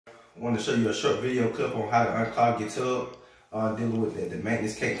want to show you a short video clip on how to unclog your tub, dealing with the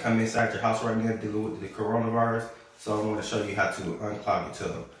maintenance can't come inside your house right now, dealing with the coronavirus. So I want to show you how to unclog your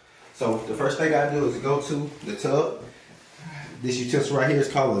tub. So the first thing I do is go to the tub. This utensil right here is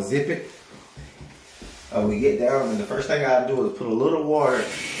called a zippet. We get down, and the first thing I do is put a little water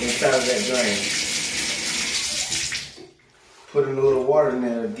inside of that drain. Putting a little water in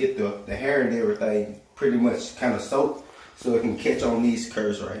there to get the hair and everything pretty much kind of soaked, so it can catch on these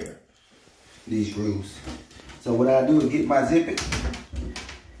curves right here, these grooves. So what I do is get my zippet,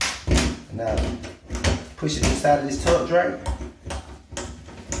 and I push it inside of this tub drain.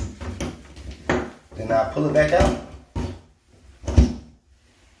 Then I pull it back out.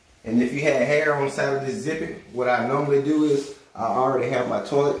 And if you had hair on the side of this zippet, what I normally do is I already have my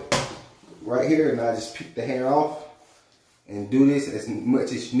toilet right here, and I just pick the hair off and do this as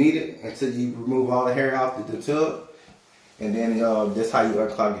much as you need it until you remove all the hair off the tub. And then that's how you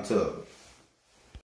unclog your tub.